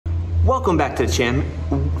Welcome back to the channel.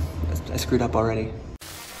 I screwed up already.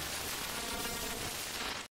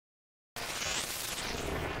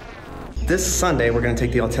 This Sunday, we're gonna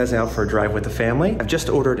take the Altezza out for a drive with the family. I've just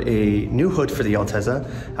ordered a new hood for the Altezza.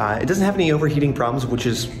 It doesn't have any overheating problems, which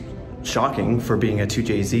is shocking for being a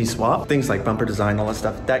 2JZ swap. Things like bumper design, all that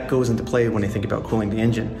stuff, that goes into play when you think about cooling the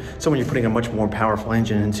engine. So when you're putting a much more powerful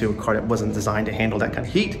engine into a car that wasn't designed to handle that kind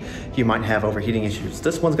of heat, you might have overheating issues.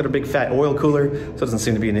 This one's got a big fat oil cooler, so it doesn't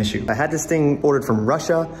seem to be an issue. I had this thing ordered from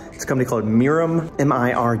Russia. It's a company called Mirum,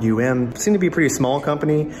 M-I-R-U-M. Seem to be a pretty small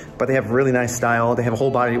company, but they have really nice style. They have a whole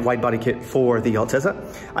wide body kit for the Altezza.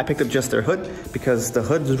 I picked up just their hood because the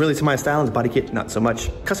hood was really to my style and the body kit not so much.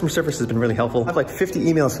 Customer service has been really helpful. I have like 50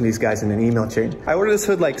 emails from these guys in an email chain. I ordered this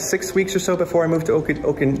hood like 6 weeks or so before I moved to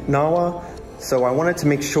Okinawa. So I wanted to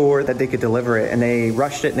make sure that they could deliver it, and they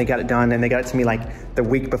rushed it and they got it done, and they got it to me like the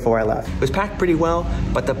week before I left. It was packed pretty well,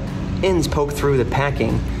 but the ends poked through the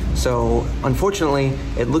packing. So unfortunately,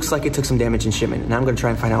 it looks like it took some damage in shipment, and I'm gonna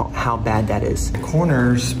try and find out how bad that is. The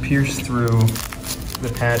corners pierced through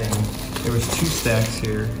the padding. There was 2 stacks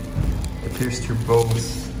here. It pierced through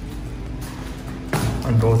both,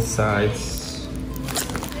 on both sides.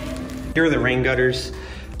 Here are the rain gutters,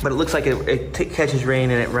 but it looks like it catches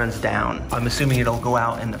rain and it runs down. I'm assuming it'll go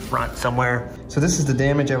out in the front somewhere. So this is the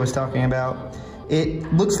damage I was talking about.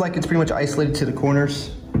 It looks like it's pretty much isolated to the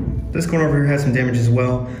corners. This corner over here has some damage as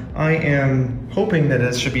well. I am hoping that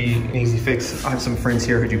this should be an easy fix. I have some friends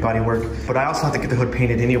here who do body work, but I also have to get the hood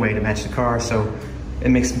painted anyway to match the car, so it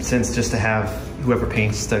makes some sense just to have whoever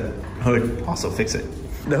paints the hood also fix it.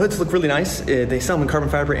 The hoods look really nice. They sell them in carbon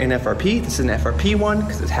fiber and FRP. This is an FRP one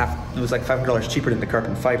because it was like $500 cheaper than the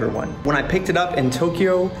carbon fiber one. When I picked it up in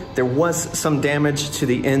Tokyo, there was some damage to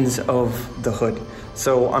the ends of the hood.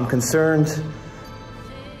 So I'm concerned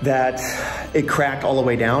that it cracked all the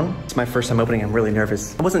way down. It's my first time opening, I'm really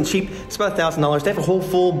nervous. It wasn't cheap, it's about $1,000. They have a whole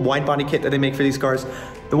full wide body kit that they make for these cars.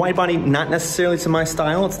 The wide body, not necessarily to my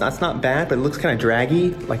style. It's not bad, but it looks kind of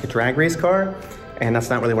draggy, like a drag race car. And that's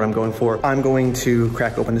not really what I'm going for. I'm going to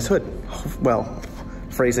crack open this hood. Well,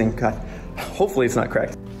 phrasing, God. Hopefully it's not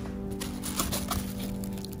cracked.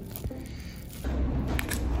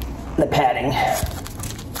 The padding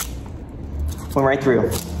went right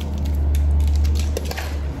through.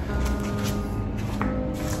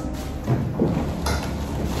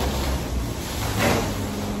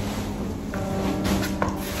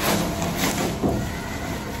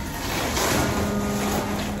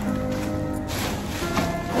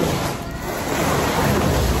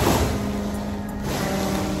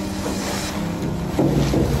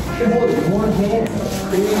 One hand,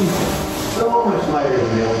 crazy. So much lighter than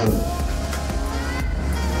the other one.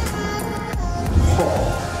 Oh.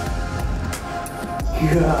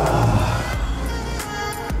 God.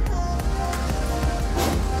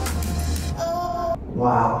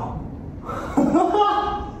 Wow.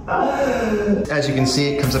 As you can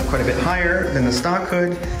see, it comes up quite a bit higher than the stock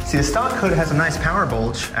hood. See, the stock hood has a nice power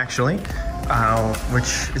bulge, actually,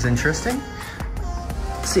 which is interesting.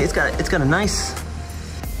 See, it's got a nice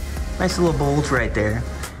little bulge right there,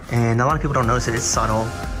 and a lot of people don't notice it. It's subtle.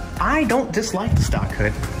 I don't dislike the stock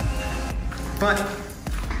hood, but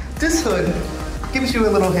this hood gives you a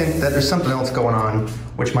little hint that there's something else going on,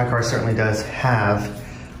 which my car certainly does have.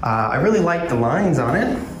 I really like the lines on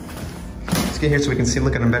it. Let's get here so we can see,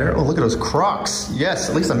 look at them better. Oh, look at those Crocs. Yes,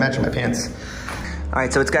 at least I'm matching my pants. All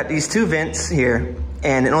right, so it's got these 2 vents here,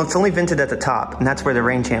 and it's only vented at the top, and that's where the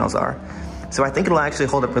rain channels are. So I think it'll actually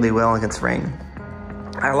hold up really well against rain.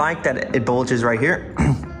 I like that it bulges right here.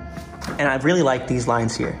 And I really like these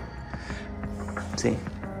lines here. See?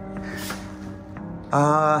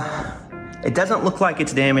 It doesn't look like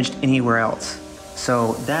it's damaged anywhere else.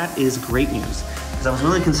 So that is great news. Because I was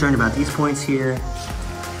really concerned about these points here.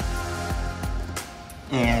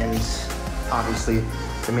 And obviously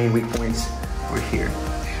the main weak points were here.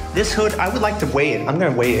 This hood, I would like to weigh it. I'm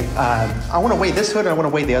gonna weigh it. I wanna weigh this hood and I wanna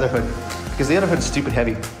weigh the other hood. Because the other hood is stupid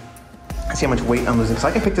heavy. See how much weight I'm losing. So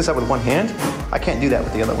I can pick this up with one hand. I can't do that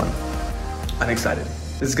with the other one. I'm excited.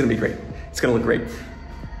 This is gonna be great. It's gonna look great.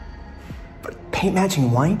 But paint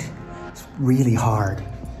matching white is really hard.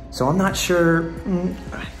 So I'm not sure,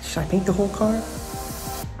 should I paint the whole car?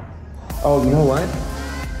 Oh, you know what?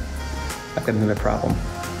 I've got another problem.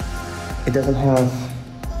 It doesn't have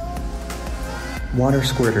water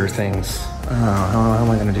squirter things. Oh, how am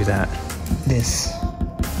I gonna do that?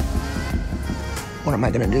 What am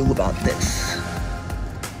I gonna do about this?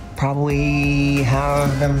 Probably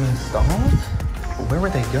have them installed? Where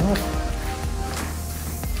would they go?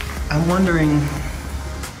 I'm wondering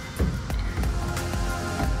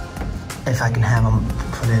if I can have them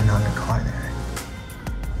put in on the car there.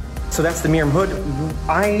 So so that's the Mirum hood.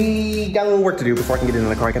 I got a little work to do before I can get it in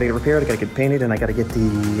the car. I gotta get it repaired, I gotta get it painted, and I gotta get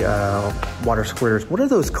the water squirters. What are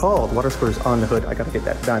those called? Water squirters on the hood. I gotta get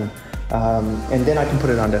that done. And then I can put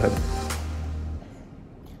it on the hood.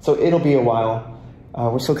 So it'll be a while.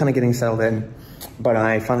 We're still kind of getting settled in, but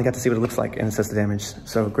I finally got to see what it looks like and assess the damage.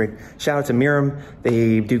 So great. Shout out to Mirum.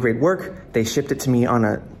 They do great work. They shipped it to me on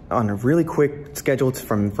a really quick schedule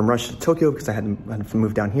from Russia to Tokyo because I had to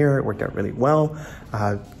move down here. It worked out really well.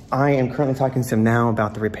 I am currently talking to them now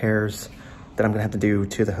about the repairs that I'm gonna have to do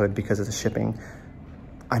to the hood because of the shipping.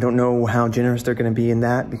 I don't know how generous they're gonna be in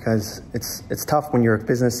that because it's tough when you're a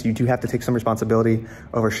business. You do have to take some responsibility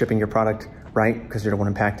over shipping your product, right? Because you don't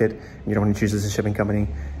want to impact it. You don't want to choose as a shipping company.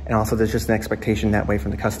 And also there's just an expectation that way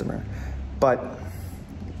from the customer. But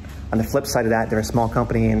on the flip side of that, they're a small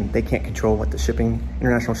company and they can't control what the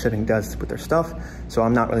international shipping does with their stuff. So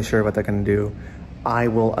I'm not really sure what they're gonna do. I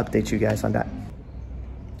will update you guys on that.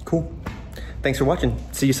 Cool. Thanks for watching.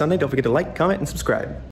 See you Sunday. Don't forget to like, comment, and subscribe.